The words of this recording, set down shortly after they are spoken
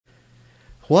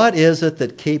What is it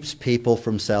that keeps people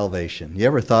from salvation? You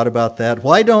ever thought about that?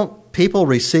 Why don't people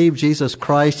receive Jesus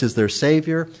Christ as their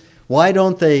Savior? Why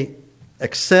don't they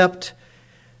accept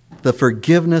the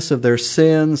forgiveness of their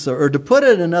sins? Or to put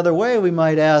it another way, we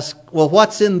might ask, well,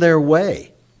 what's in their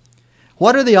way?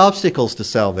 What are the obstacles to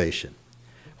salvation?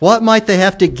 What might they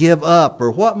have to give up,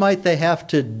 or what might they have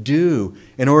to do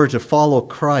in order to follow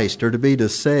Christ or to be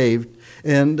saved?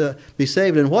 And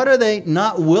what are they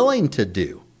not willing to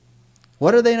do?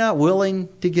 What are they not willing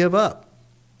to give up?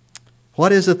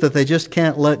 What is it that they just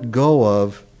can't let go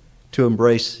of to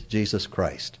embrace Jesus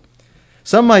Christ?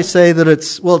 Some might say that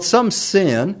it's some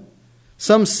sin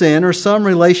or some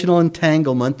relational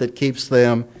entanglement that keeps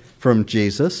them from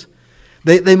Jesus.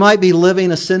 They might be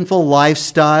living a sinful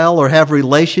lifestyle or have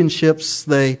relationships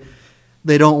they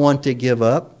don't want to give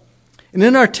up. And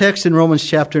in our text in Romans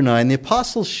chapter 9, the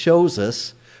apostle shows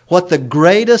us what the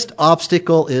greatest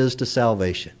obstacle is to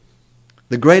salvation.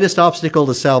 The greatest obstacle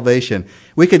to salvation.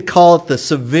 We could call it the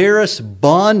severest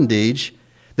bondage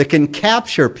that can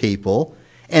capture people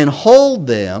and hold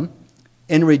them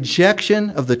in rejection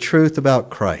of the truth about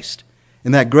Christ.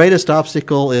 And that greatest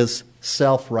obstacle is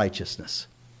self-righteousness.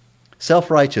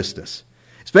 Self-righteousness.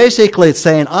 It's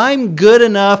saying, I'm good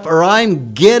enough, or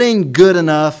I'm getting good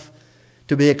enough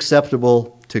to be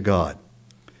acceptable to God.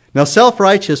 Now,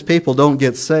 self-righteous people don't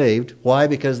get saved. Why?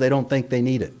 Because they don't think they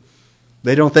need it.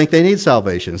 They don't think they need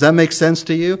salvation. Does that make sense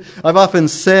to you? I've often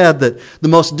said that the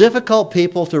most difficult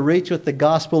people to reach with the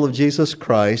gospel of Jesus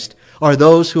Christ are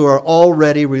those who are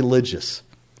already religious.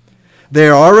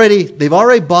 They've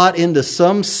already bought into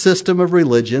some system of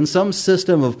religion, some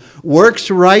system of works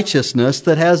righteousness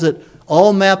that has it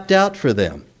all mapped out for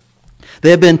them. They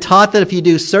have been taught that if you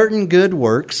do certain good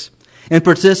works and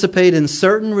participate in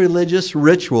certain religious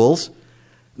rituals,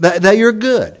 that you're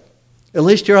good. At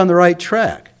least you're on the right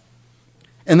track.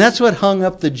 And that's what hung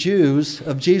up the Jews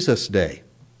of Jesus' day.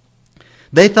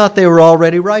 They thought they were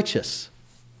already righteous.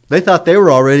 They thought they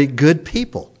were already good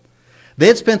people. They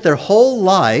had spent their whole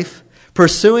life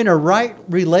pursuing a right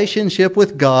relationship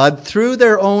with God through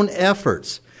their own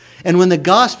efforts. And when the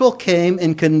gospel came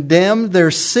and condemned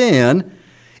their sin,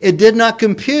 it did not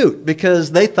compute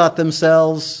because they thought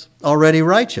themselves already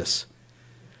righteous.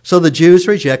 So the Jews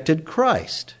rejected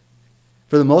Christ.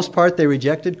 For the most part, they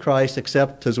rejected Christ,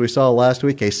 except, as we saw last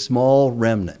week, a small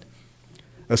remnant.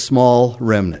 A small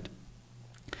remnant.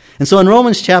 And so in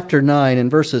Romans chapter 9, in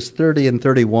verses 30 and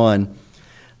 31,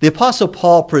 the Apostle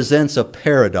Paul presents a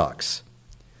paradox.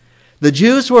 The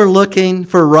Jews were looking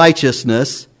for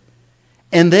righteousness,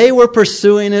 and they were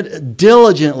pursuing it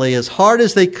diligently as hard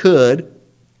as they could,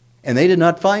 and they did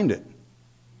not find it.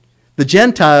 The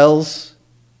Gentiles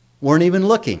weren't even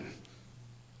looking,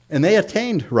 and they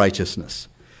attained righteousness.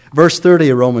 Verse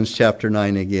 30 of Romans chapter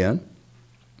 9 again.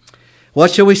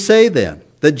 What shall we say then?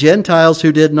 The Gentiles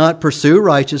who did not pursue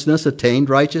righteousness attained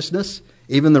righteousness,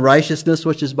 even the righteousness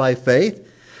which is by faith.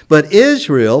 But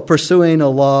Israel, pursuing a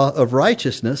law of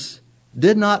righteousness,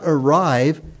 did not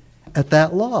arrive at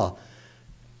that law.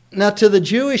 Now, to the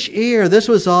Jewish ear, this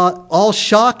was all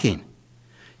shocking.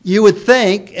 You would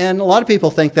think, and a lot of people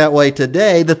think that way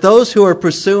today, that those who are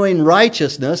pursuing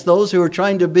righteousness, those who are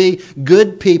trying to be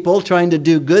good people, trying to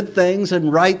do good things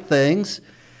and right things,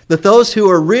 that those who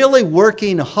are really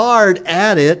working hard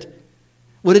at it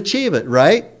would achieve it,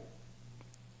 right?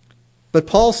 But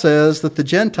Paul says that the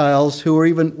Gentiles who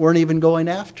weren't even going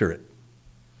after it.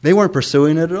 They weren't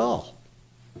pursuing it at all.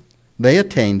 They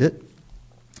attained it.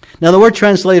 Now, the word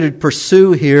translated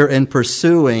pursue here and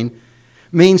pursuing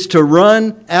means to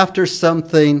run after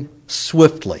something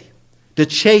swiftly, to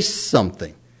chase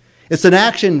something. It's an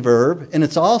action verb, and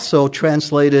it's also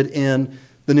translated in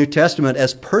the New Testament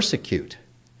as persecute.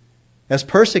 As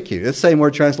persecute. It's the same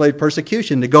word translated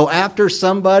persecution, to go after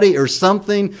somebody or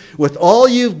something with all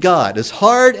you've got, as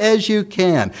hard as you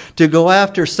can, to go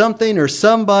after something or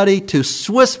somebody, to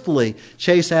swiftly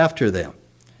chase after them.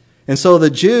 And so the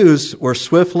Jews were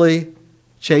swiftly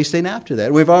chasing after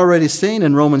that. We've already seen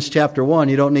in Romans chapter 1,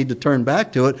 you don't need to turn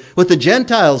back to it, what the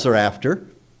Gentiles are after.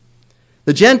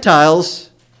 The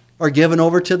Gentiles are given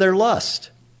over to their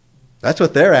lust. That's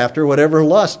what they're after, whatever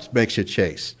lust makes you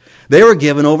chase. They were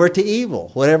given over to evil,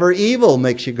 whatever evil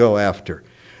makes you go after.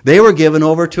 They were given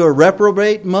over to a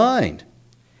reprobate mind.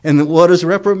 And what does a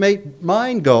reprobate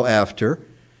mind go after?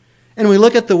 And we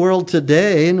look at the world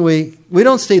today, and we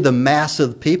don't see the mass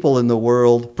of people in the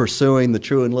world pursuing the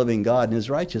true and living God and His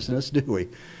righteousness, do we?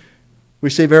 We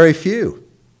see very few.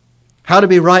 How to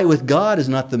be right with God is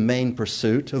not the main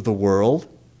pursuit of the world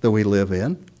that we live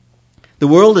in. The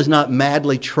world is not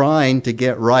madly trying to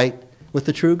get right with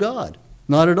the true God.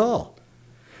 Not at all.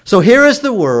 So here is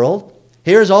the world,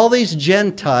 Here's all these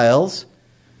Gentiles.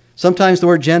 Sometimes the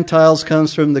word Gentiles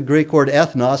comes from the Greek word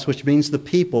ethnos, which means the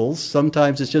peoples.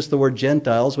 Sometimes it's just the word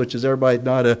Gentiles, which is everybody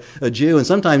not a Jew. And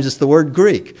sometimes it's the word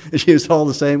Greek. It's used all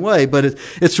the same way. But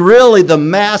it's really the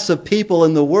mass of people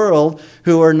in the world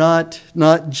who are not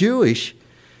Jewish.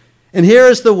 And here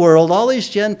is the world, all these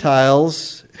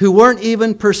Gentiles who weren't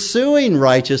even pursuing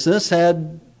righteousness,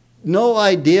 had no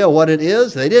idea what it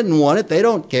is. They didn't want it. They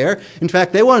don't care. In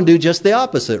fact, they want to do just the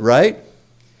opposite, right?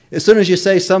 As soon as you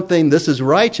say something, this is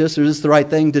righteous or this is the right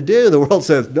thing to do, the world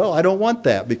says, no, I don't want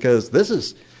that because this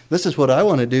is what I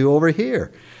want to do over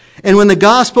here. And when the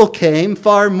gospel came,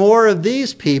 far more of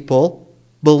these people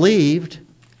believed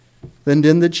than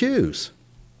did the Jews.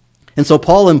 And so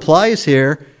Paul implies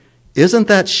here, isn't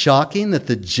that shocking that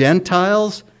the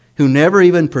Gentiles who never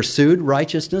even pursued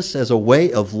righteousness as a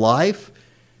way of life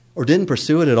or didn't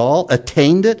pursue it at all,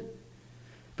 attained it?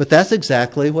 But that's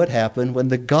exactly what happened when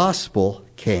the gospel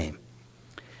came.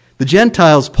 The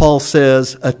Gentiles, Paul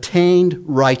says, attained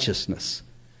righteousness.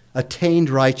 Attained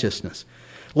righteousness.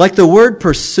 Like the word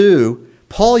pursue,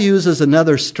 Paul uses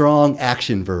another strong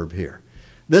action verb here.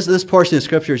 This portion of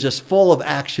Scripture is just full of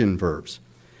action verbs.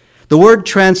 The word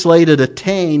translated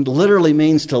attained literally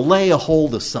means to lay a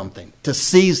hold of something, to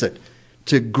seize it,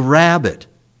 to grab it.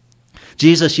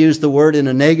 Jesus used the word in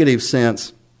a negative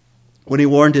sense when he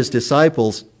warned his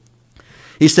disciples.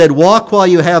 He said, walk while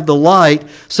you have the light,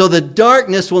 so the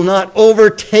darkness will not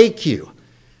overtake you,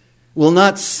 will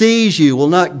not seize you, will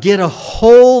not get a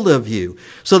hold of you.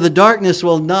 So the darkness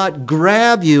will not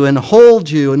grab you and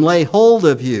hold you and lay hold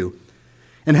of you.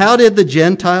 And how did the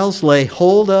Gentiles lay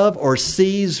hold of or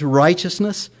seize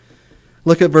righteousness?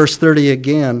 Look at verse 30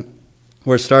 again,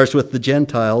 where it starts with the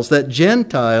Gentiles. That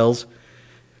Gentiles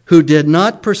who did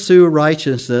not pursue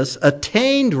righteousness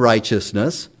attained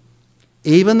righteousness,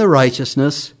 even the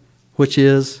righteousness which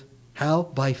is, how?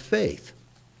 By faith.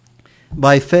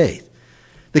 By faith.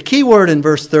 The key word in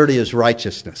verse 30 is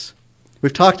righteousness.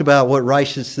 We've talked about what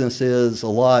righteousness is a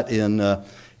lot in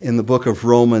the book of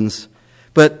Romans.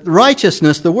 But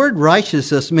righteousness, the word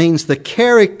righteousness means the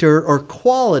character or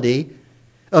quality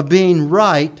of being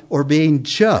right or being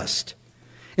just.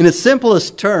 In its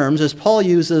simplest terms, as Paul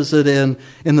uses it in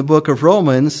the book of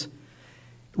Romans,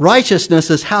 righteousness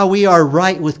is how we are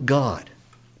right with God.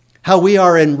 How we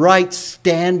are in right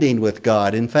standing with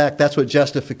God. In fact, that's what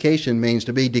justification means,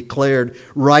 to be declared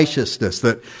righteousness.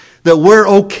 That we're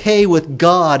okay with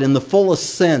God in the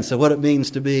fullest sense of what it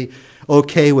means to be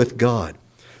okay with God.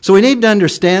 So we need to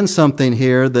understand something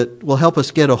here that will help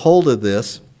us get a hold of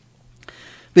this.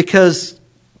 Because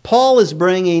Paul is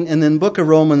bringing, and in the book of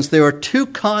Romans, there are two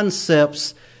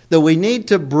concepts that we need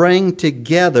to bring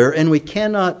together, and we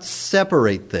cannot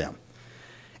separate them.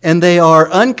 And they are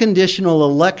unconditional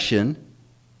election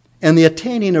and the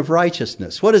attaining of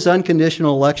righteousness. What is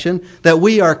unconditional election? That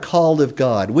we are called of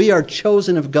God. We are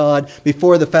chosen of God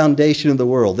before the foundation of the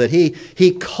world. That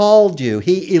He called you.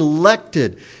 He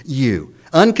elected you.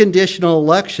 Unconditional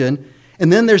election.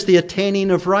 And then there's the attaining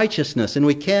of righteousness. And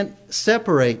we can't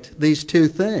separate these two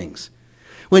things.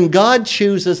 When God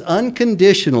chooses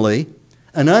unconditionally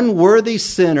an unworthy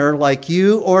sinner like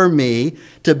you or me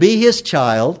to be His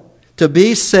child, to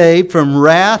be saved from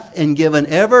wrath and given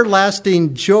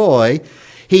everlasting joy,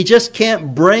 He just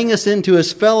can't bring us into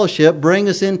His fellowship, bring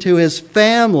us into His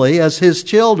family as His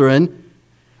children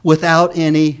without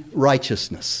any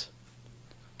righteousness.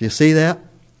 Do you see that?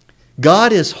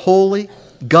 God is holy.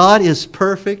 God is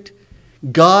perfect.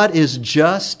 God is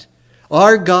just.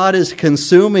 Our God is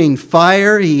consuming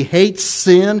fire. He hates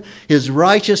sin. His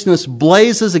righteousness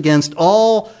blazes against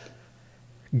all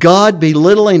God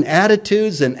belittling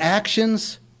attitudes and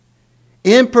actions.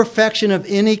 Imperfection of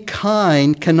any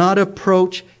kind cannot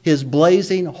approach His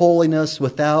blazing holiness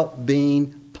without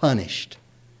being punished.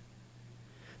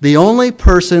 The only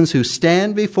persons who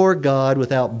stand before God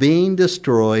without being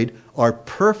destroyed are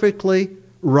perfectly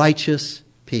righteous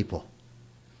people.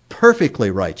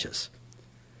 Perfectly righteous.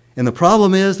 And the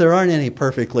problem is there aren't any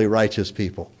perfectly righteous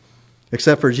people,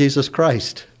 except for Jesus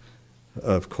Christ,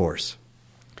 of course.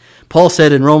 Paul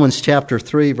said in Romans chapter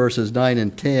 3, verses 9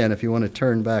 and 10, if you want to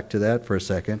turn back to that for a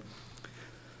second.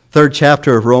 Third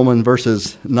chapter of Romans,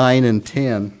 verses 9 and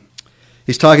 10.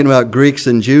 He's talking about Greeks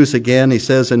and Jews again. He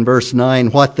says in verse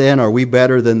 9, what then? Are we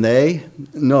better than they?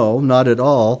 No, not at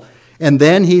all. And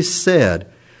then he said,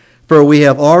 for we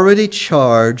have already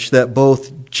charged that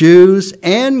both Jews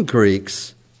and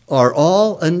Greeks are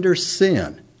all under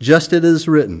sin, just as it is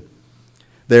written.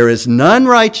 There is none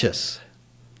righteous,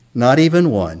 not even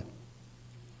one.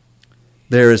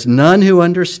 There is none who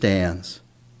understands.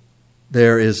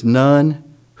 There is none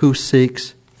who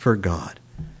seeks for God.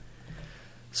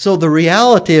 So the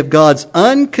reality of God's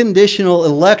unconditional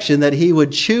election, that He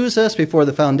would choose us before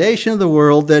the foundation of the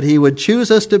world, that He would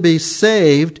choose us to be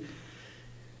saved,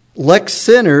 elect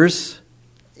sinners,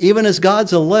 even as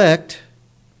God's elect,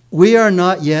 we are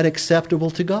not yet acceptable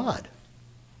to God.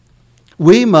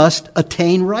 We must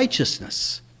attain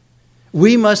righteousness.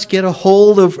 We must get a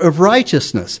hold of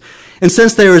righteousness. And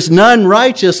since there is none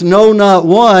righteous, no, not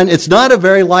one, it's not a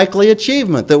very likely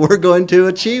achievement that we're going to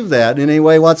achieve that in any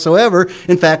way whatsoever.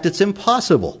 In fact, it's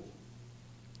impossible.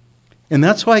 And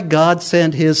that's why God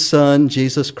sent His Son,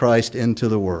 Jesus Christ, into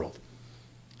the world.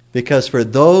 Because for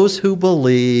those who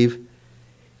believe,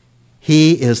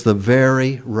 He is the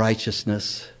very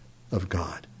righteousness of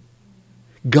God.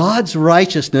 God's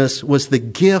righteousness was the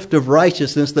gift of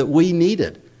righteousness that we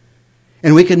needed.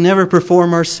 And we could never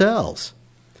perform ourselves.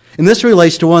 And this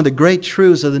relates to one of the great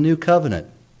truths of the New Covenant.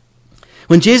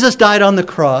 When Jesus died on the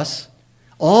cross,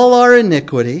 all our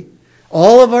iniquity,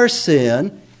 all of our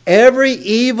sin, every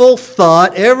evil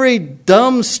thought, every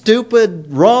dumb, stupid,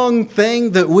 wrong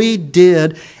thing that we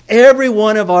did, every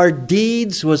one of our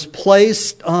deeds was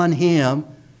placed on Him,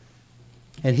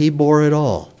 and He bore it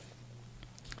all.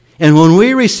 And when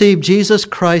we receive Jesus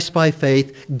Christ by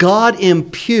faith, God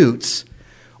imputes,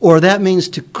 or that means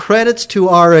to credits to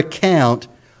our account,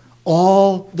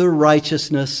 all the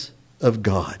righteousness of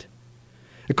God.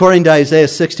 According to Isaiah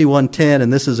 61:10,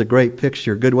 and this is a great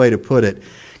picture, good way to put it,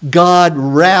 God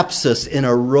wraps us in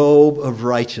a robe of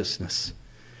righteousness.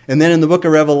 And then in the book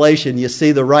of Revelation, you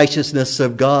see the righteousness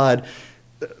of God.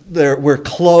 We're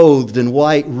clothed in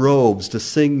white robes to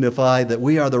signify that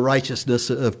we are the righteousness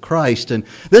of Christ. And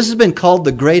this has been called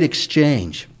the Great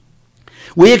Exchange.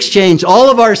 We exchange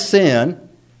all of our sin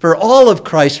for all of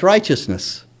Christ's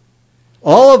righteousness.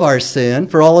 All of our sin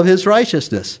for all of His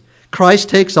righteousness. Christ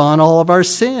takes on all of our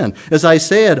sin. As I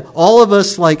said,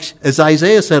 as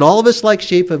Isaiah said, all of us like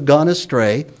sheep have gone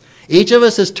astray. Each of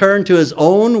us has turned to his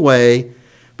own way,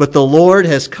 but the Lord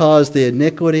has caused the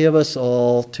iniquity of us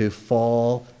all to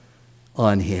fall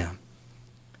on Him.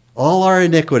 All our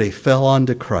iniquity fell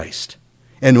onto Christ.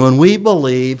 And when we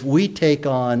believe, we take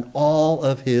on all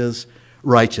of His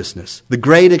righteousness. The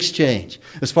great exchange.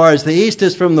 As far as the east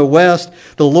is from the west,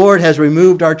 the Lord has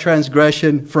removed our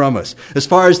transgression from us. As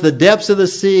far as the depths of the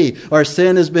sea, our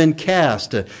sin has been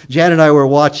cast. Jan and I were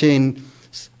watching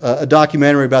a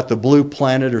documentary about the blue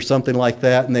planet or something like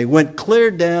that, and they went clear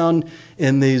down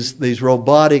in these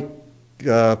robotic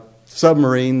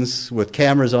submarines with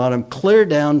cameras on them, clear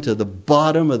down to the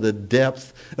bottom of the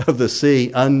depth of the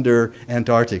sea under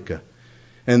Antarctica.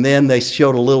 And then they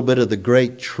showed a little bit of the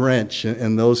Great Trench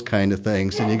and those kind of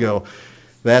things. And you go,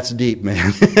 that's deep,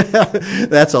 man.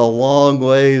 That's a long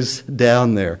ways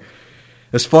down there.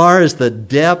 As far as the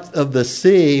depth of the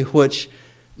sea, which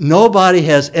nobody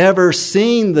has ever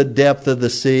seen the depth of the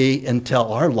sea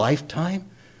until our lifetime.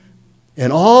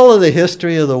 In all of the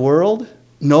history of the world,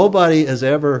 nobody has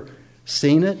ever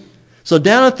seen it. So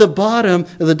down at the bottom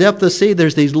of the depth of the sea,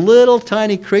 there's these little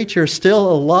tiny creatures still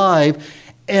alive.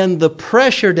 And the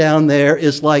pressure down there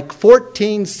is like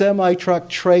 14 semi-truck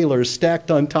trailers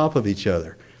stacked on top of each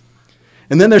other.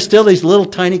 And then there's still these little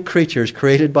tiny creatures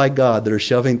created by God that are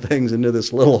shoving things into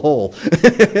this little hole.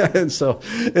 and so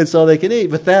they can eat.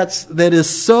 But that is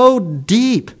so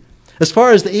deep. As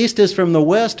far as the east is from the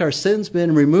west, our sin's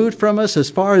been removed from us. As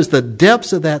far as the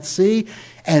depths of that sea,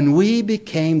 and we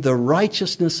became the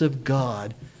righteousness of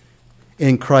God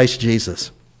in Christ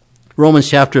Jesus. Romans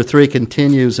chapter 3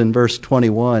 continues in verse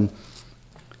 21,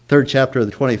 third chapter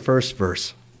of the 21st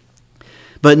verse.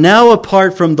 But now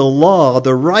apart from the law,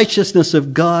 the righteousness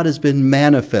of God has been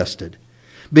manifested,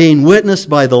 being witnessed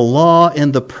by the law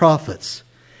and the prophets,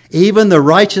 even the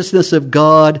righteousness of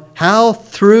God, how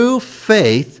through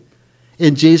faith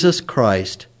in Jesus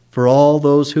Christ, for all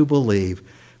those who believe,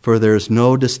 for there is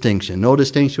no distinction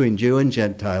between Jew and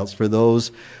Gentiles for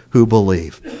those who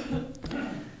believe.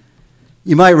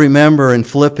 You might remember in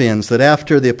Philippians that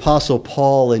after the Apostle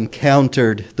Paul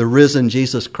encountered the risen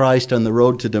Jesus Christ on the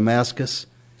road to Damascus,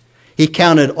 he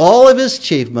counted all of his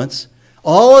achievements,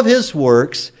 all of his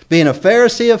works, being a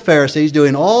Pharisee of Pharisees,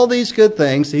 doing all these good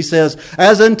things. He says,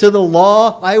 as unto the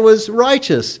law, I was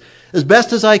righteous. As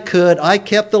best as I could, I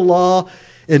kept the law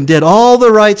and did all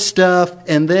the right stuff.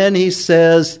 And then he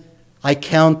says, I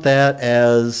count that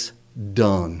as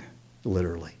dung,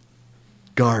 literally.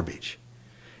 Garbage.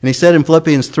 And he said in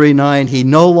Philippians 3:9, he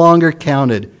no longer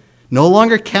counted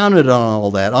on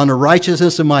all that, on a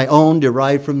righteousness of my own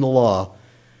derived from the law,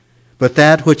 but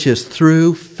that which is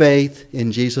through faith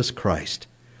in Jesus Christ,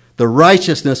 the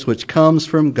righteousness which comes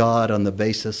from God on the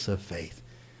basis of faith.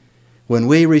 When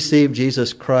we receive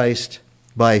Jesus Christ,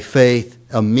 by faith,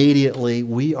 immediately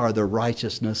we are the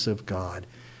righteousness of God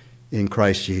in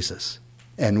Christ Jesus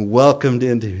and welcomed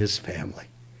into his family,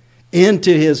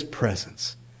 into his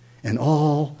presence, and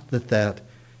all that that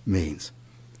means.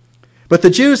 But the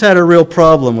Jews had a real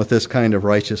problem with this kind of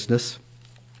righteousness.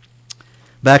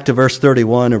 Back to verse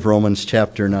 31 of Romans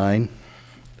chapter 9,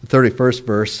 the 31st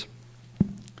verse.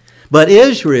 But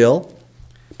Israel,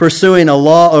 pursuing a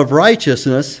law of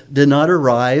righteousness, did not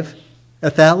arrive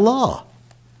at that law.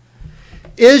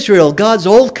 Israel, God's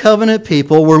old covenant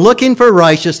people, were looking for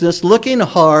righteousness, looking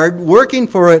hard, working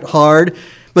for it hard,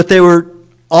 but they were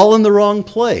all in the wrong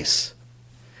place.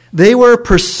 They were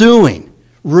pursuing,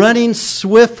 running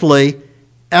swiftly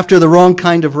after the wrong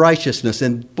kind of righteousness,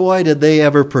 and boy, did they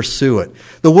ever pursue it.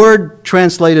 The word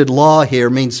translated law here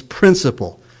means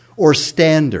principle or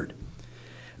standard.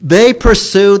 They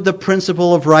pursued the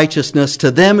principle of righteousness.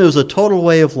 To them, it was a total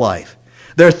way of life.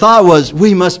 Their thought was,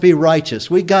 we must be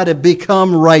righteous. We got to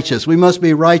become righteous. We must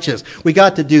be righteous. We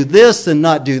got to do this and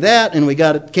not do that, and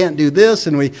can't do this,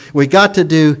 and we got to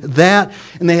do that.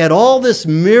 And they had all this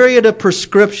myriad of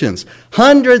prescriptions,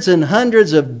 hundreds and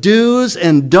hundreds of do's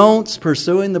and don'ts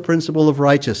pursuing the principle of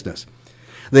righteousness.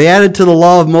 They added to the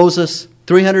law of Moses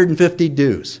 350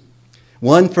 do's,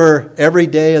 one for every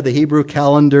day of the Hebrew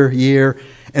calendar year,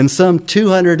 and some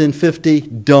 250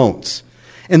 don'ts.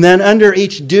 And then under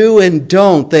each do and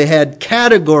don't, they had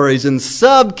categories and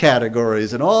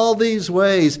subcategories and all these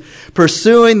ways,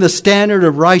 pursuing the standard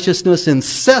of righteousness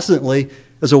incessantly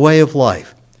as a way of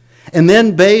life. And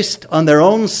then based on their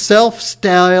own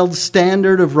self-styled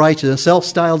standard of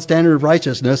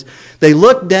righteousness, they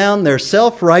looked down their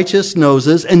self-righteous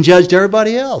noses and judged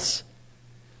everybody else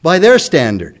by their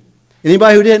standard.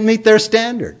 Anybody who didn't meet their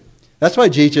standard. That's why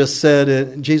Jesus said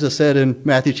in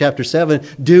Matthew chapter 7,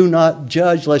 do not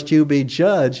judge lest you be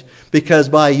judged, because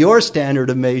by your standard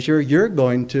of measure, you're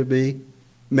going to be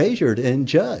measured and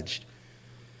judged.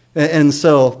 And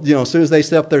so, as soon as they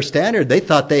set up their standard, they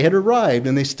thought they had arrived,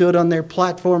 and they stood on their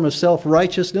platform of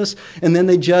self-righteousness, and then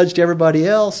they judged everybody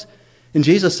else. And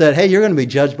Jesus said, hey, you're going to be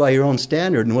judged by your own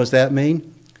standard. And what does that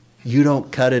mean? You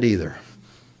don't cut it either.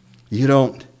 You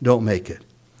don't make it.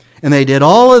 And they did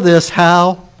all of this,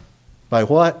 how? By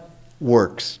what?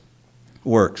 Works.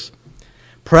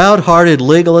 Proud-hearted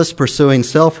legalists pursuing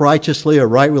self-righteously a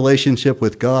right relationship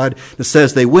with God. It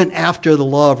says they went after the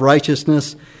law of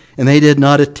righteousness and they did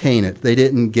not attain it. They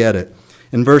didn't get it.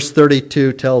 And verse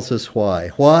 32 tells us why.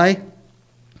 Why?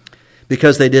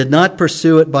 Because they did not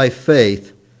pursue it by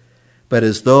faith, but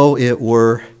as though it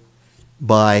were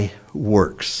by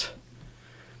works.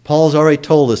 Paul's already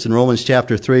told us in Romans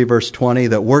chapter 3, verse 20,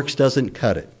 that works doesn't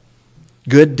cut it.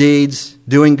 Good deeds,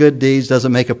 doing good deeds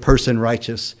doesn't make a person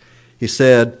righteous. He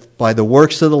said, by the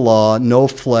works of the law, no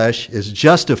flesh is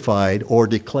justified or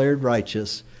declared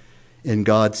righteous in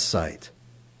God's sight.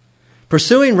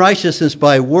 Pursuing righteousness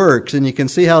by works, and you can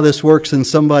see how this works in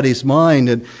somebody's mind.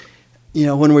 And,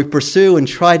 when we pursue and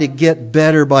try to get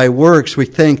better by works, we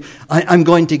think, I'm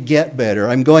going to get better.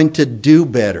 I'm going to do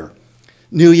better.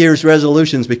 New Year's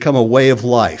resolutions become a way of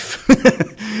life.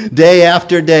 Day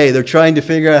after day, they're trying to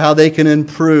figure out how they can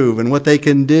improve and what they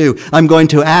can do. I'm going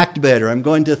to act better. I'm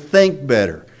going to think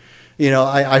better.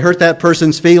 I hurt that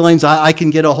person's feelings. I can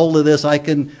get a hold of this. I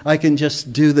can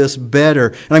just do this better.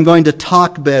 And I'm going to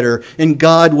talk better. And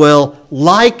God will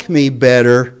like me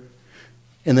better.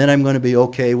 And then I'm going to be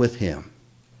okay with Him.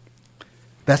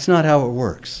 That's not how it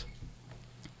works.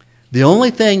 The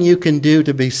only thing you can do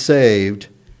to be saved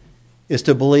is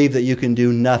to believe that you can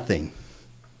do nothing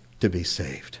to be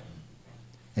saved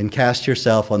and cast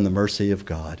yourself on the mercy of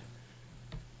God.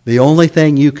 The only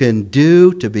thing you can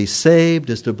do to be saved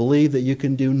is to believe that you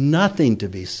can do nothing to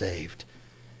be saved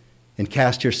and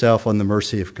cast yourself on the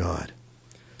mercy of God.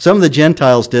 Some of the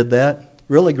Gentiles did that,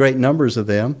 really great numbers of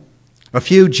them. A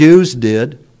few Jews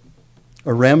did,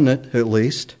 a remnant at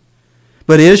least.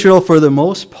 But Israel, for the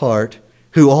most part,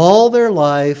 who all their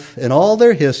life and all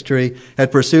their history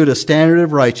had pursued a standard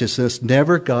of righteousness,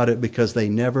 never got it because they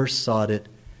never sought it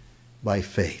by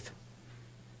faith.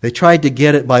 They tried to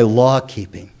get it by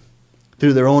law-keeping,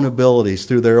 through their own abilities,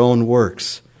 through their own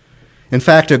works. In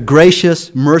fact, a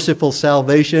gracious, merciful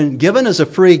salvation given as a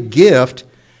free gift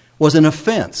was an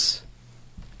offense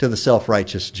to the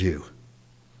self-righteous Jew.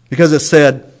 Because it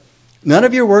said, none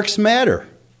of your works matter.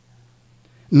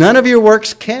 None of your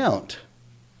works count.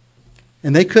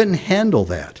 And they couldn't handle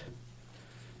that.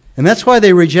 And that's why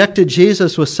they rejected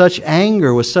Jesus with such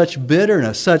anger, with such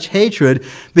bitterness, such hatred,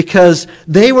 because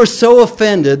they were so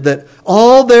offended that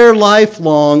all their life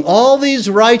long, all these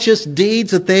righteous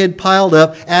deeds that they had piled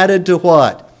up added to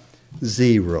what?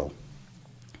 Zero.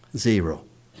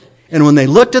 And when they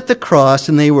looked at the cross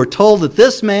and they were told that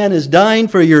this man is dying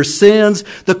for your sins,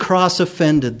 the cross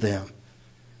offended them.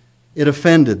 It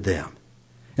offended them.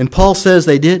 And Paul says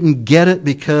they didn't get it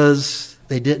because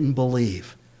they didn't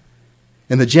believe.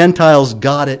 And the Gentiles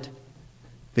got it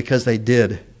because they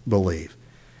did believe.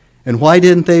 And why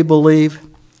didn't they believe?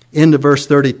 Into verse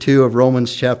 32 of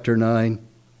Romans chapter 9.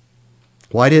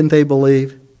 Why didn't they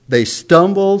believe? They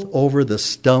stumbled over the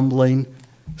stumbling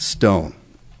stone.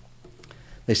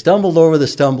 They stumbled over the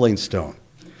stumbling stone.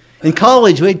 In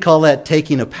college, we'd call that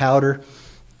taking a powder.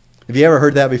 Have you ever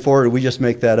heard that before, or did we just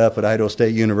make that up at Idaho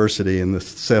State University in the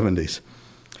 70s?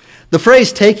 The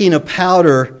phrase taking a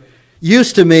powder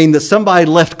used to mean that somebody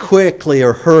left quickly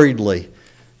or hurriedly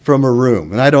from a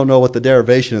room. And I don't know what the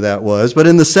derivation of that was, but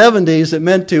in the 70s, it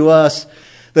meant to us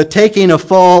that taking a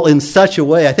fall in such a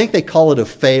way, I think they call it a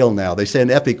fail now. They say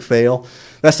an epic fail.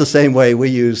 That's the same way we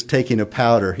use taking a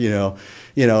powder, you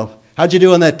know. How'd you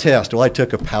do on that test? Well, I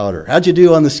took a powder. How'd you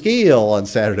do on the ski hill on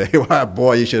Saturday? Wow,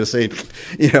 boy, you should have seen,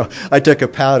 I took a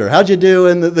powder. How'd you do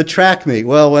in the track meet?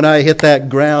 Well, when I hit that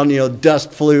ground,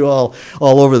 dust flew all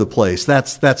over the place.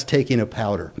 That's taking a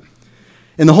powder.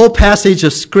 And the whole passage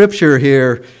of Scripture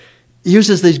here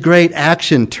uses these great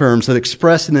action terms that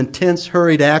express an intense,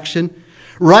 hurried action.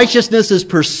 Righteousness is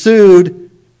pursued,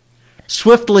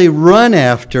 swiftly run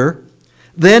after.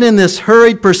 Then in this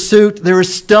hurried pursuit, there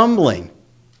is stumbling.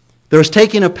 There is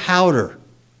taking a powder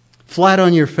flat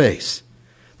on your face.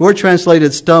 The word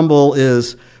translated stumble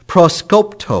is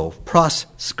proskopto,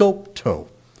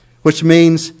 which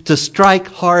means to strike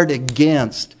hard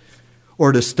against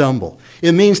or to stumble.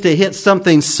 It means to hit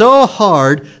something so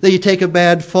hard that you take a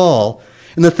bad fall.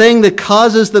 And the thing that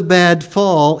causes the bad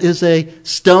fall is a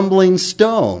stumbling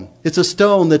stone. It's a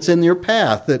stone that's in your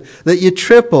path that you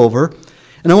trip over.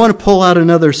 And I want to pull out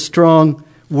another strong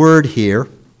word here.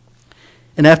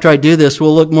 And after I do this,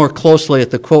 we'll look more closely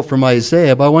at the quote from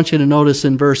Isaiah. But I want you to notice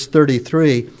in verse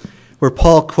 33, where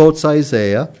Paul quotes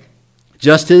Isaiah,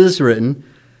 just as it is written,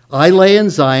 I lay in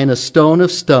Zion a stone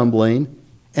of stumbling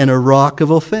and a rock of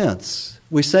offense.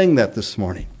 We sang that this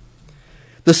morning.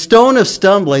 The stone of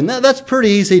stumbling, that's pretty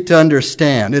easy to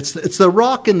understand. It's the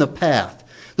rock in the path.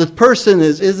 The person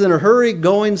is in a hurry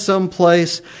going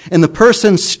someplace, and the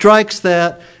person strikes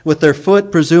that with their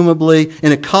foot, presumably,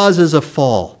 and it causes a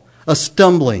fall. A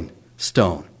stumbling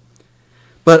stone.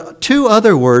 But two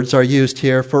other words are used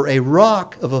here for a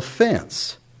rock of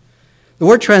offense. The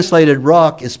word translated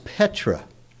rock is Petra.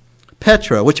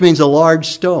 Petra, which means a large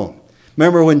stone.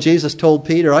 Remember when Jesus told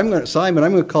Peter, Simon,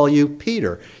 I'm going to call you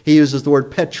Peter. He uses the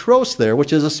word Petros there,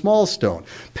 which is a small stone.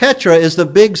 Petra is the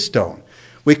big stone.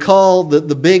 We call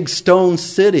the big stone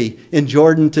city in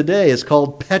Jordan today is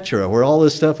called Petra, where all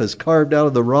this stuff is carved out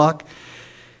of the rock.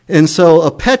 And so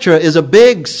a Petra is a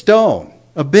big stone,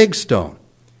 a big stone.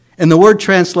 And the word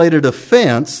translated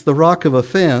offense, the rock of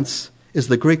offense, is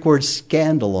the Greek word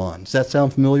scandalon. Does that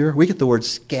sound familiar? We get the word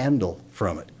scandal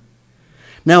from it.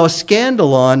 Now, a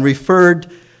scandalon referred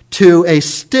to a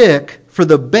stick for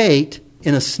the bait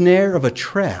in a snare of a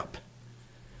trap.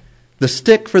 The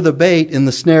stick for the bait in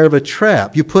the snare of a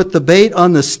trap. You put the bait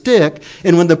on the stick,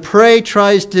 and when the prey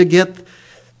tries to get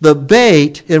the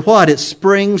bait, it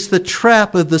springs the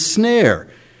trap of the snare.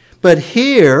 But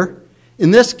here, in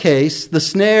this case, the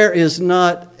snare is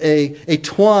not a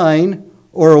twine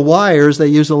or a wire, as they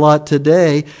use a lot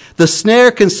today. The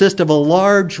snare consists of a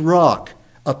large rock,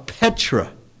 a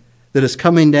Petra, that is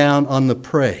coming down on the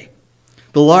prey.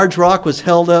 The large rock was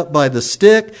held up by the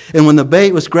stick, and when the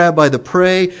bait was grabbed by the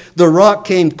prey, the rock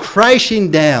came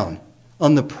crashing down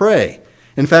on the prey.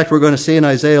 In fact, we're going to see in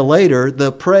Isaiah later,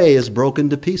 the prey is broken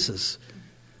to pieces.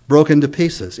 Broken to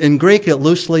pieces. In Greek, it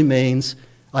loosely means,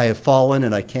 I have fallen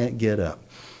and I can't get up.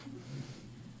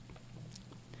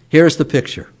 Here's the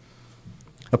picture.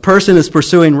 A person is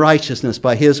pursuing righteousness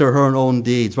by his or her own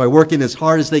deeds, by working as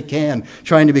hard as they can,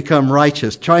 trying to become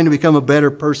righteous, trying to become a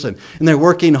better person. And they're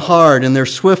working hard and they're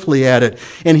swiftly at it.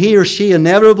 And he or she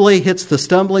inevitably hits the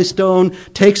stumbling stone,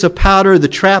 takes a powder, the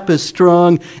trap is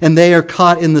strung, and they are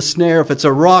caught in the snare. If it's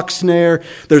a rock snare,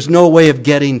 there's no way of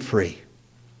getting free.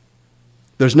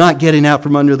 There's not getting out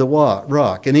from under the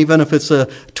rock. And even if it's a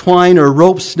twine or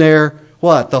rope snare,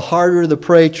 the harder the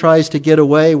prey tries to get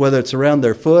away, whether it's around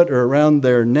their foot or around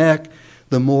their neck,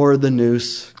 the more the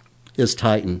noose is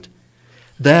tightened.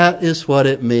 That is what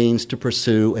it means to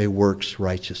pursue a works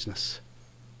righteousness.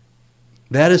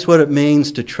 That is what it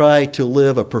means to try to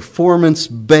live a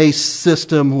performance-based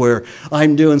system where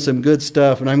I'm doing some good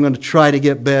stuff and I'm going to try to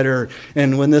get better.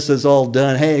 And when this is all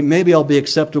done, hey, maybe I'll be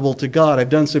acceptable to God. I've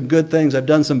done some good things. I've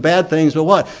done some bad things. But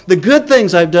what? The good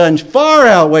things I've done far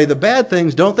outweigh the bad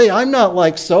things, don't they? I'm not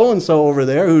like so-and-so over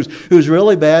there who's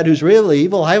really bad, who's really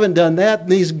evil. I haven't done that.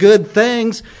 These good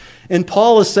things. And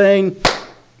Paul is saying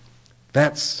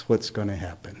that's what's going to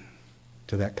happen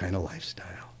to that kind of lifestyle.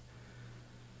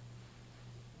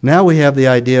 Now we have the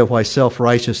idea of why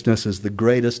self-righteousness is the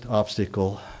greatest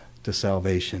obstacle to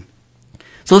salvation.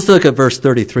 So let's look at verse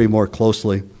 33 more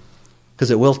closely,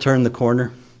 because it will turn the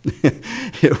corner.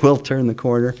 It will turn the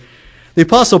corner. The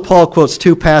Apostle Paul quotes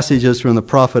two passages from the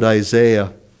prophet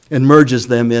Isaiah and merges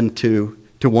them into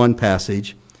one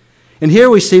passage. And here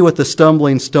we see what the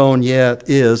stumbling stone yet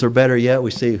is, or better yet,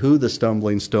 we see who the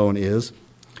stumbling stone is.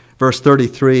 Verse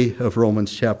 33 of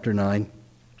Romans chapter 9.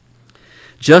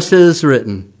 Just as it is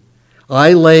written,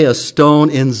 I lay a stone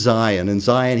in Zion. In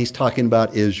Zion, he's talking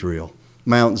about Israel,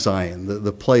 Mount Zion,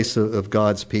 the place of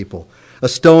God's people. A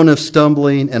stone of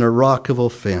stumbling and a rock of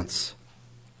offense.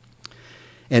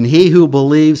 And he who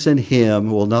believes in him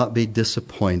will not be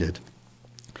disappointed.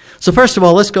 So first of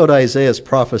all, let's go to Isaiah's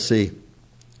prophecy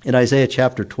in Isaiah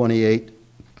chapter 28.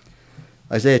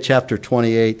 Isaiah chapter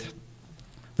 28,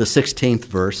 the 16th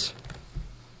verse.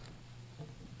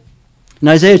 In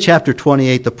Isaiah chapter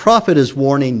 28, the prophet is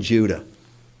warning Judah.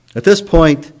 At this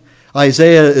point,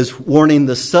 Isaiah is warning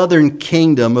the southern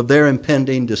kingdom of their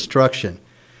impending destruction.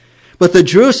 But the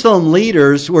Jerusalem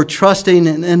leaders were trusting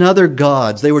in other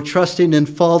gods. They were trusting in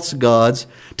false gods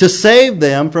to save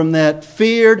them from that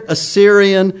feared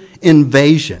Assyrian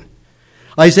invasion.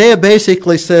 Isaiah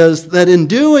basically says that in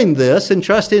doing this and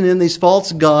trusting in these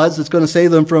false gods that's going to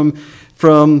save them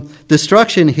from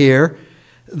destruction here,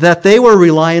 that they were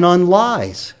relying on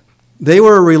lies. They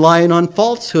were relying on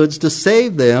falsehoods to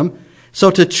save them. So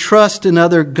to trust in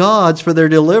other gods for their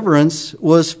deliverance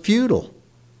was futile.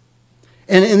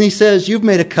 And he says, you've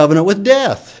made a covenant with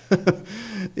death.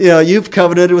 You've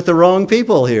covenanted with the wrong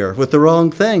people here, with the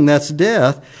wrong thing. That's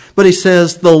death. But he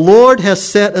says, the Lord has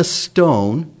set a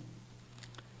stone,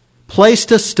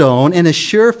 placed a stone and a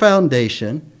sure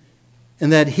foundation,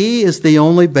 and that he is the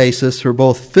only basis for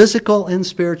both physical and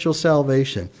spiritual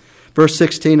salvation. Verse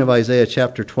 16 of Isaiah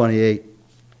chapter 28.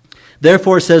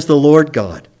 Therefore says the Lord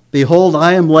God, behold,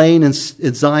 I am laying in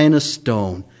Zion a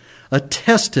stone, a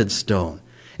tested stone,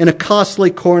 and a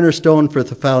costly cornerstone for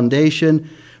the foundation,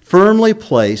 firmly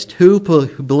placed. Who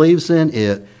believes in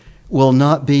it will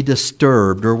not be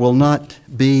disturbed or will not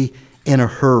be in a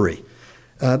hurry.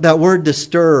 That word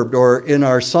disturbed, or in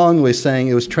our song we sang,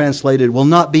 it was translated, will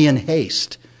not be in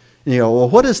haste. Well,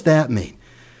 what does that mean?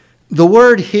 The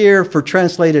word here for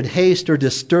translated haste or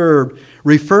disturbed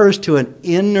refers to an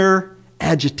inner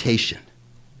agitation.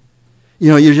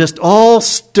 You're just all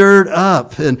stirred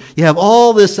up and you have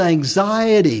all this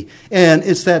anxiety. And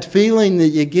it's that feeling that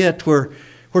you get where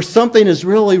something is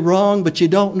really wrong, but you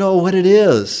don't know what it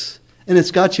is. And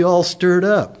it's got you all stirred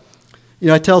up.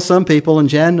 I tell some people, and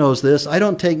Jan knows this, I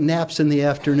don't take naps in the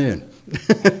afternoon.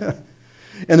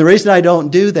 And the reason I don't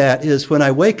do that is when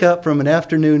I wake up from an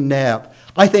afternoon nap,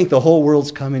 I think the whole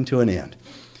world's coming to an end.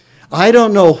 I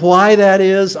don't know why that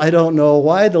is. I don't know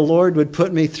why the Lord would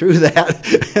put me through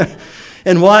that.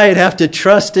 And why I'd have to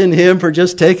trust in him for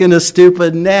just taking a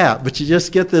stupid nap. But you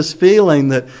just get this feeling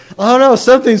that, oh no,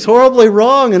 something's horribly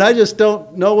wrong and I just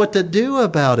don't know what to do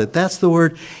about it. That's the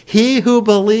word. He who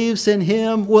believes in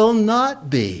him will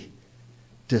not be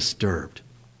disturbed.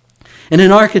 And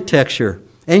in architecture,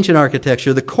 ancient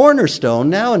architecture, the cornerstone,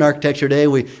 now in architecture today,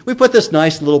 we put this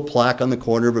nice little plaque on the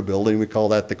corner of a building. We call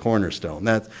that the cornerstone.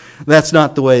 That's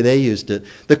not the way they used it.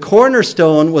 The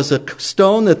cornerstone was a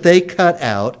stone that they cut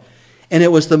out. And it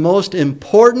was the most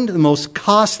important, the most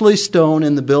costly stone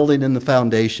in the building and the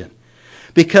foundation.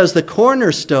 Because the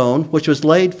cornerstone, which was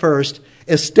laid first,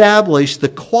 established the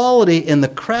quality and the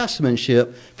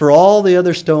craftsmanship for all the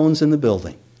other stones in the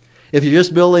building. If you're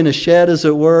just building a shed, as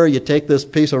it were, you take this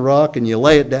piece of rock and you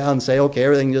lay it down and say, okay,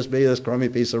 everything can just be this crummy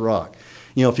piece of rock.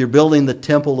 If you're building the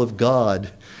temple of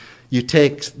God, you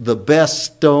take the best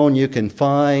stone you can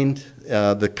find,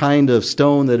 the kind of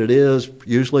stone that it is,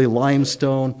 usually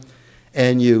limestone,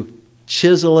 and you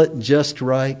chisel it just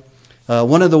right.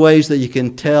 One of the ways that you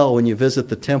can tell when you visit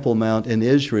the Temple Mount in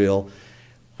Israel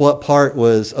what part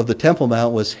of the Temple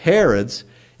Mount was Herod's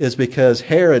is because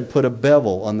Herod put a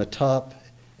bevel on the top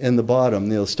and the bottom.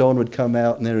 The stone would come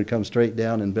out and then it would come straight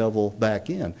down and bevel back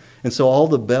in. And so all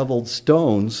the beveled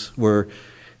stones were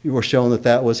shown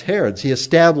that was Herod's. He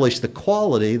established the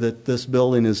quality that this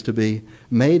building is to be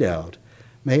made out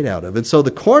made out of. And so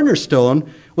the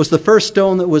cornerstone was the first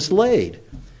stone that was laid.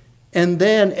 And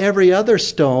then every other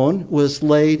stone was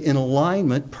laid in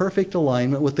alignment, perfect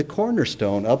alignment with the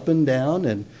cornerstone, up and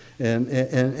down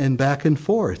and back and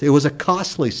forth. It was a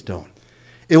costly stone.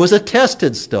 It was a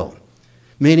tested stone,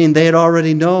 meaning they had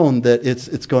already known that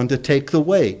it's going to take the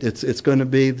weight. It's going to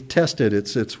be tested.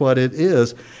 It's what it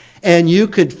is. And you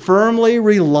could firmly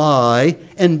rely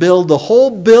and build the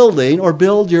whole building, or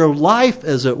build your life,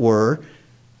 as it were,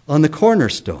 on the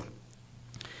cornerstone.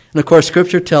 And of course,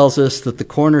 Scripture tells us that the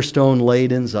cornerstone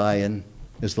laid in Zion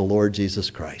is the Lord Jesus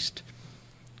Christ.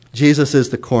 Jesus is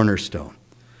the cornerstone.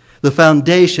 The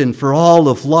foundation for all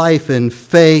of life and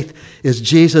faith is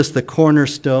Jesus, the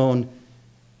cornerstone,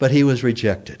 but he was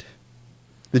rejected.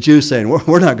 The Jews saying,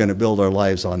 we're not going to build our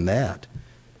lives on that.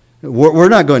 We're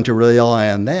not going to rely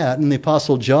on that. And the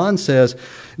Apostle John says,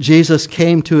 Jesus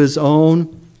came to his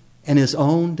own, and his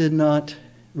own did not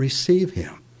receive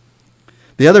him.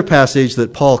 The other passage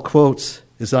that Paul quotes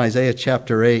is Isaiah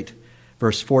chapter 8,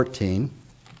 verse 14.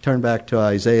 Turn back to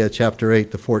Isaiah chapter 8,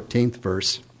 the 14th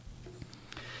verse.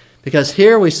 Because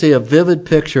here we see a vivid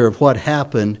picture of what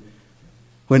happened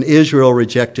when Israel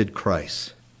rejected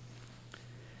Christ.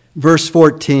 Verse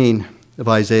 14 of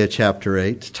Isaiah chapter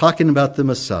 8, talking about the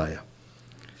Messiah.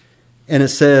 And it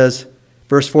says,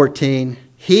 verse 14,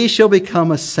 he shall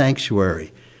become a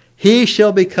sanctuary. He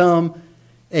shall become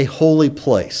a holy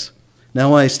place.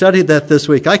 Now, when I studied that this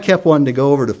week, I kept wanting to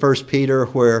go over to 1 Peter,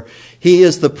 where he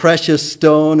is the precious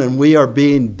stone and we are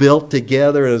being built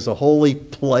together as a holy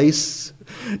place.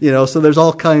 So there's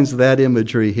all kinds of that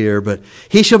imagery here. But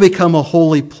he shall become a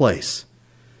holy place.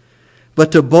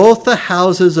 But to both the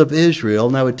houses of Israel,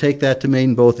 and I would take that to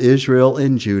mean both Israel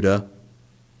and Judah,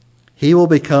 he will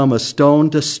become a stone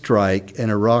to strike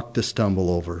and a rock to stumble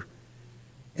over,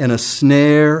 and a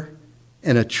snare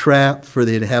and a trap for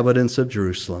the inhabitants of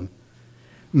Jerusalem.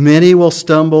 Many will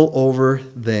stumble over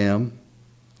them.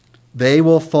 They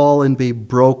will fall and be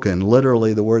broken.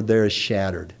 Literally, the word there is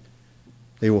shattered.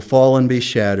 They will fall and be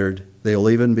shattered. They will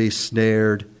even be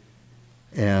snared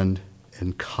and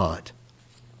caught.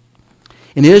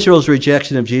 In Israel's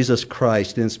rejection of Jesus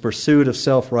Christ, in its pursuit of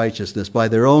self-righteousness, by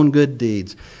their own good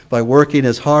deeds, by working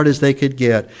as hard as they could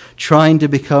get, trying to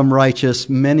become righteous,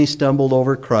 many stumbled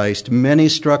over Christ. Many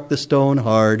struck the stone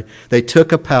hard. They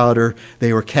took a powder.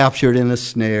 They were captured in a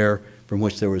snare from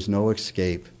which there was no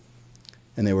escape.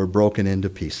 And they were broken into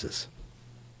pieces.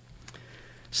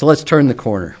 So let's turn the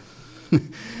corner.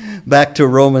 Back to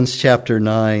Romans chapter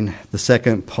 9, the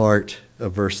second part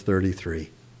of verse 33.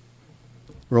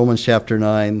 Romans chapter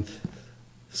 9,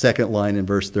 second line in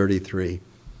verse 33.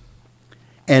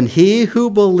 And he who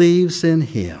believes in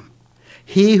him,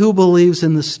 he who believes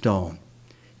in the stone,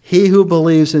 he who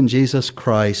believes in Jesus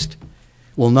Christ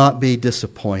will not be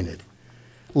disappointed.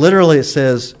 Literally it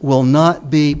says, will not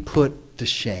be put to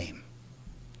shame.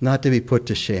 Not to be put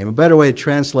to shame. A better way to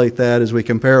translate that, as we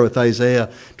compare it with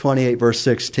Isaiah 28, verse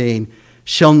 16,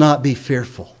 shall not be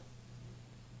fearful.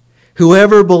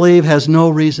 Whoever believes has no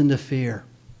reason to fear.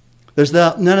 There's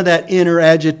none of that inner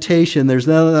agitation. There's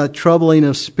none of that troubling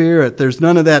of spirit. There's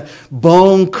none of that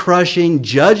bone-crushing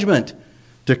judgment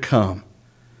to come.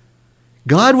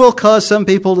 God will cause some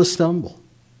people to stumble.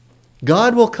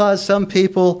 God will cause some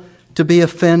people to be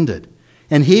offended.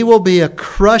 And he will be a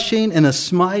crushing and a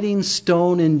smiting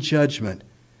stone in judgment.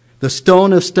 The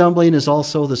stone of stumbling is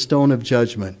also the stone of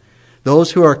judgment.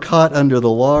 Those who are caught under the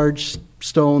large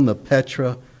stone, the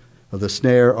Petra of the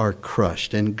snare, are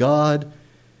crushed. And God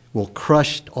will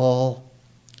crush all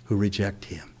who reject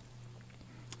him.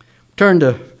 Turn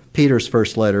to Peter's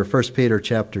first letter, 1 Peter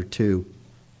chapter 2,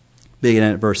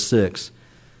 beginning at verse 6.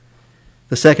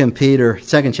 The second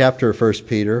chapter of 1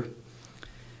 Peter,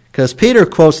 because Peter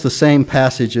quotes the same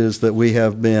passages that we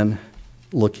have been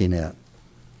looking at.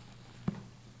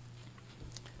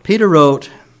 Peter wrote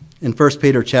in 1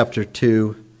 Peter chapter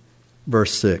 2,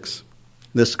 verse 6.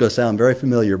 This is going to sound very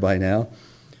familiar by now.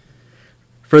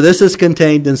 For this is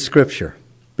contained in Scripture.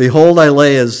 Behold, I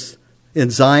lay in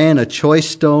Zion a choice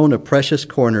stone, a precious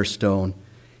cornerstone,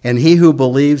 and he who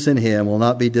believes in him will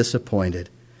not be disappointed.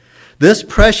 This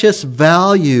precious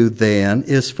value, then,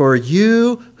 is for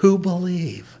you who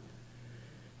believe.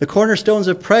 The cornerstone's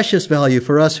of precious value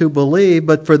for us who believe,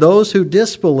 but for those who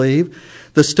disbelieve,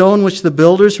 the stone which the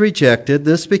builders rejected,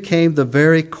 this became the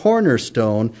very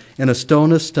cornerstone, and a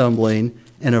stone of stumbling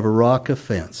and of a rock of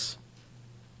offense.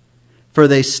 For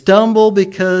they stumble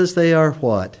because they are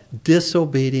what?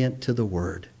 Disobedient to the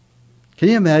word. Can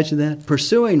you imagine that?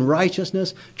 Pursuing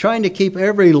righteousness, trying to keep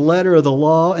every letter of the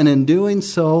law, and in doing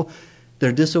so,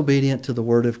 they're disobedient to the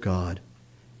word of God.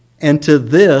 And to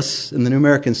this, in the New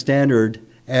American Standard,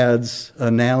 adds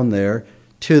a noun there,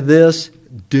 to this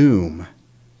doom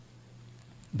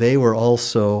they were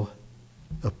also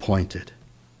appointed.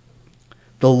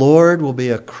 The Lord will be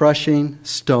a crushing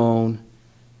stone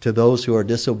to those who are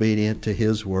disobedient to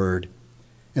his word.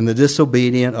 And the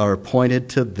disobedient are appointed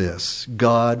to this: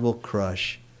 God will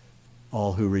crush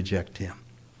all who reject him.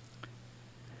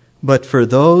 But for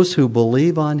those who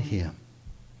believe on him,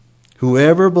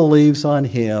 whoever believes on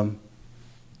him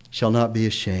shall not be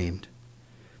ashamed.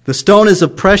 The stone is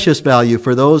of precious value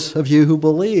for those of you who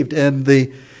believed. And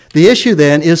the issue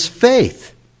then is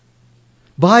faith.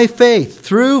 By faith,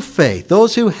 through faith,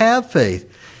 those who have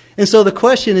faith. And so the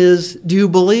question is, do you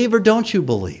believe or don't you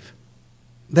believe?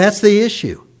 That's the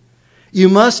issue. You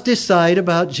must decide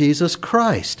about Jesus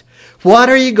Christ. What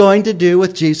are you going to do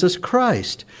with Jesus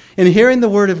Christ? In hearing the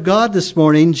Word of God this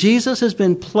morning, Jesus has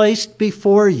been placed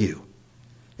before you,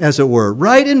 as it were,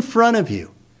 right in front of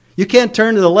you. You can't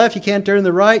turn to the left, you can't turn to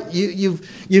the right.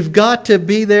 You've got to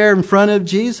be there in front of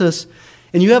Jesus,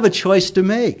 and you have a choice to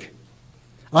make.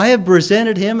 I have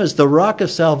presented him as the rock of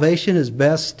salvation as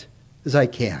best as I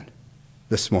can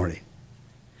this morning.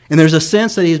 And there's a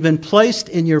sense that he's been placed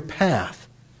in your path,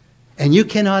 and you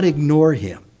cannot ignore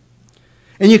him.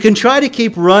 And you can try to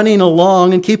keep running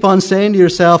along and keep on saying to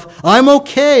yourself, I'm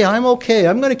okay. I'm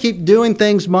going to keep doing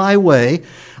things my way.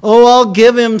 Oh, I'll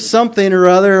give him something or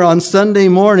other on Sunday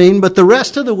morning, but the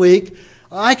rest of the week,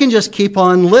 I can just keep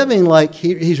on living like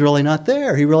he's really not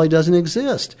there. He really doesn't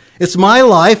exist. It's my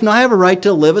life, and I have a right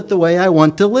to live it the way I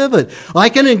want to live it. I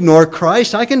can ignore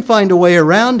Christ. I can find a way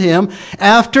around him.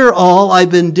 After all,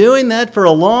 I've been doing that for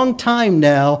a long time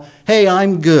now. Hey,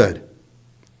 I'm good.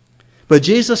 But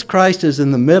Jesus Christ is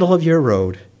in the middle of your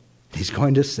road. He's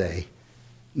going to say,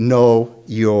 no,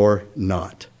 you're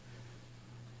not.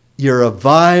 You're a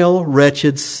vile,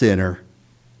 wretched sinner,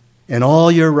 and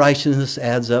all your righteousness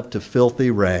adds up to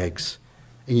filthy rags,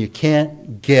 and you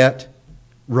can't get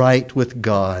right with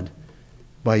God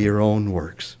by your own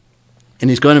works. And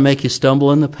he's going to make you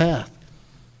stumble in the path,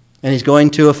 and he's going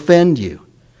to offend you.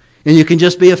 And you can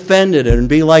just be offended and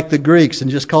be like the Greeks and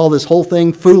just call this whole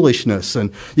thing foolishness.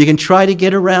 And you can try to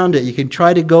get around it. You can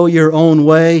try to go your own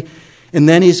way. And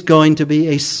then he's going to be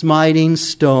a smiting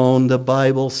stone, the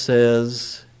Bible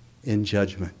says, in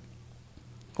judgment.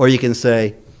 Or you can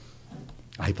say,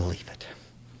 I believe it.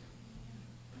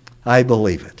 I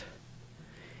believe it.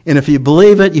 And if you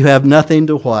believe it, you have nothing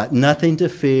to what? Nothing to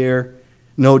fear,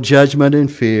 no judgment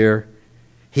and fear.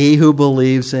 He who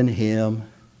believes in him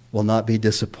will not be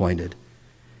disappointed.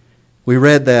 We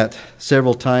read that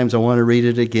several times. I want to read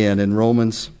it again in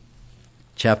Romans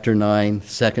chapter 9,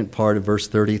 second part of verse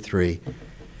 33.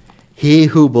 He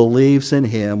who believes in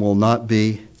him will not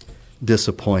be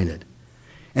disappointed.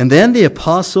 And then the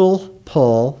Apostle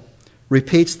Paul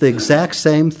repeats the exact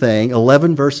same thing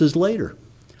 11 verses later.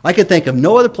 I could think of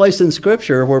no other place in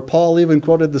Scripture where Paul even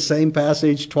quoted the same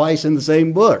passage twice in the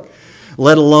same book,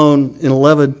 let alone in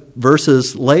 11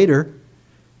 verses later.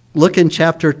 Look in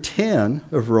chapter 10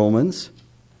 of Romans,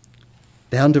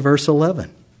 down to verse 11.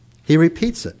 He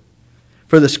repeats it.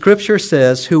 For the Scripture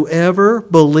says, whoever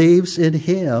believes in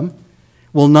him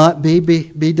will not be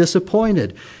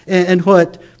disappointed. And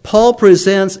what Paul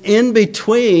presents in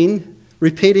between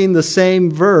repeating the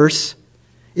same verse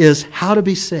is how to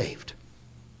be saved.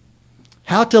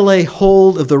 How to lay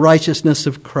hold of the righteousness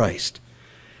of Christ.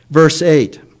 Verse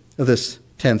 8 of this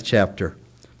 10th chapter.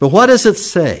 But what does it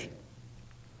say?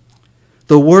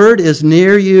 The word is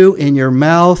near you, in your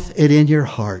mouth and in your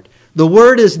heart. The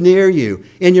word is near you,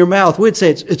 in your mouth. We'd say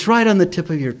it's right on the tip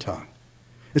of your tongue.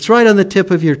 It's right on the tip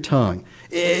of your tongue.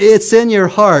 It's in your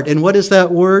heart. And what is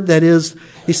that word? That is,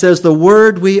 he says, the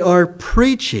word we are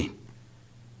preaching.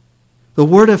 The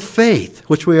word of faith,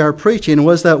 which we are preaching. And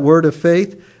what is that word of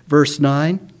faith? Verse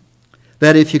 9.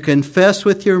 That if you confess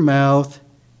with your mouth,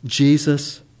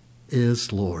 Jesus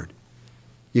is Lord.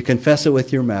 You confess it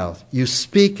with your mouth. You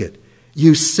speak it.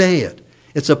 You say it.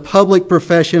 It's a public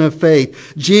profession of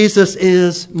faith. Jesus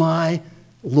is my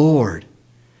Lord.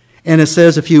 And it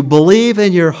says, if you believe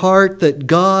in your heart that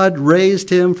God raised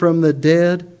him from the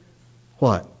dead,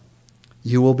 what?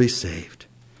 You will be saved.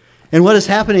 And what is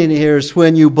happening here is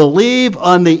when you believe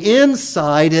on the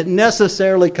inside, it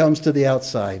necessarily comes to the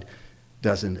outside,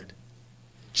 doesn't it?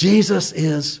 Jesus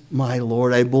is my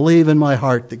Lord. I believe in my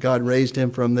heart that God raised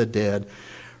him from the dead.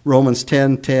 Romans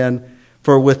 10:10.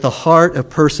 For with the heart a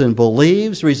person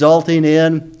believes, resulting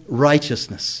in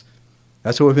righteousness.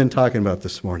 That's what we've been talking about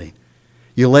this morning.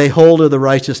 You lay hold of the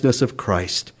righteousness of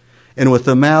Christ. And with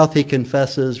the mouth he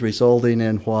confesses, resulting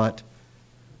in what?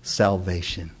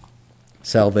 Salvation.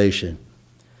 Salvation.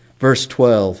 Verse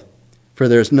 12. For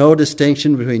there is no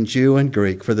distinction between Jew and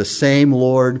Greek, for the same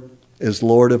Lord is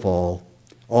Lord of all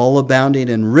abounding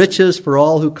in riches for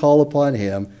all who call upon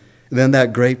him. And then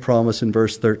that great promise in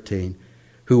verse 13,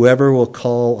 whoever will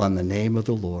call on the name of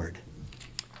the Lord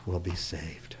will be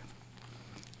saved.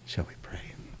 Shall we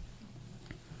pray?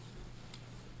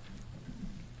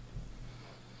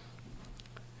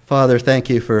 Father, thank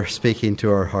you for speaking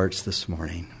to our hearts this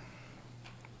morning.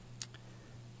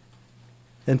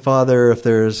 And Father, if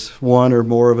there's one or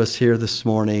more of us here this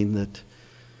morning that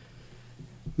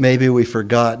maybe we've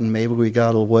forgotten, maybe we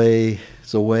got away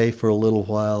for a little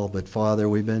while, but Father,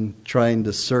 we've been trying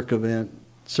to circumvent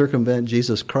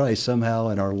Jesus Christ somehow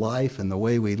in our life and the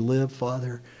way we live,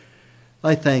 Father,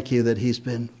 I thank you that he's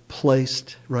been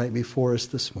placed right before us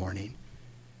this morning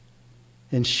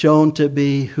and shown to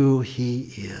be who he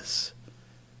is,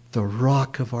 the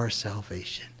rock of our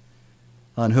salvation,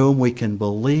 on whom we can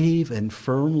believe and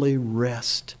firmly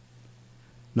rest,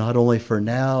 not only for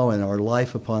now and our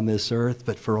life upon this earth,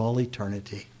 but for all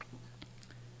eternity.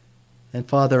 And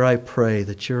Father, I pray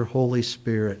that your Holy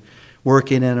Spirit,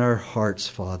 working in our hearts,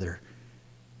 Father,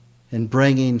 and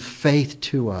bringing faith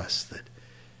to us, that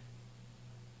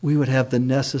we would have the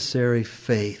necessary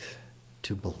faith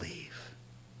to believe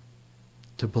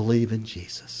in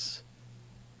Jesus.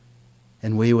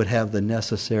 And we would have the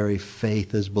necessary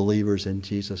faith as believers in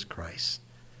Jesus Christ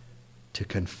to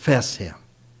confess him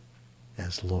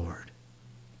as Lord.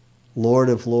 Lord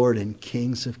of lords and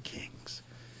Kings of kings,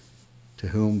 to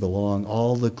whom belong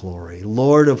all the glory.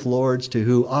 Lord of lords, to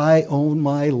whom I own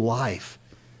my life,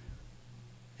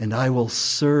 and I will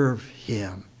serve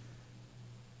him,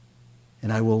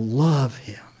 and I will love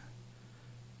him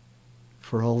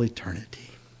for all eternity.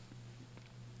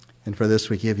 And for this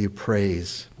we give you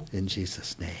praise in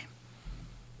Jesus' name.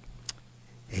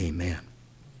 Amen.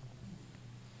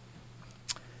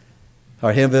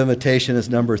 Our hymn of invitation is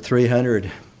number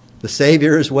 300. The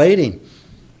Savior is waiting.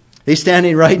 He's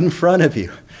standing right in front of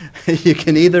you. You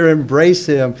can either embrace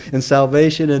him in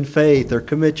salvation and faith or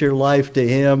commit your life to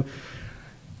him,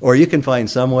 or you can find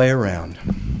some way around.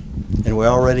 And we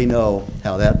already know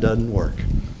how that doesn't work.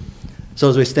 So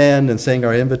as we stand and sing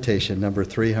our invitation, number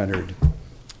 300,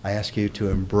 I ask you to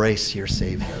embrace your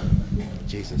Savior,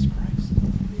 Jesus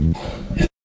Christ.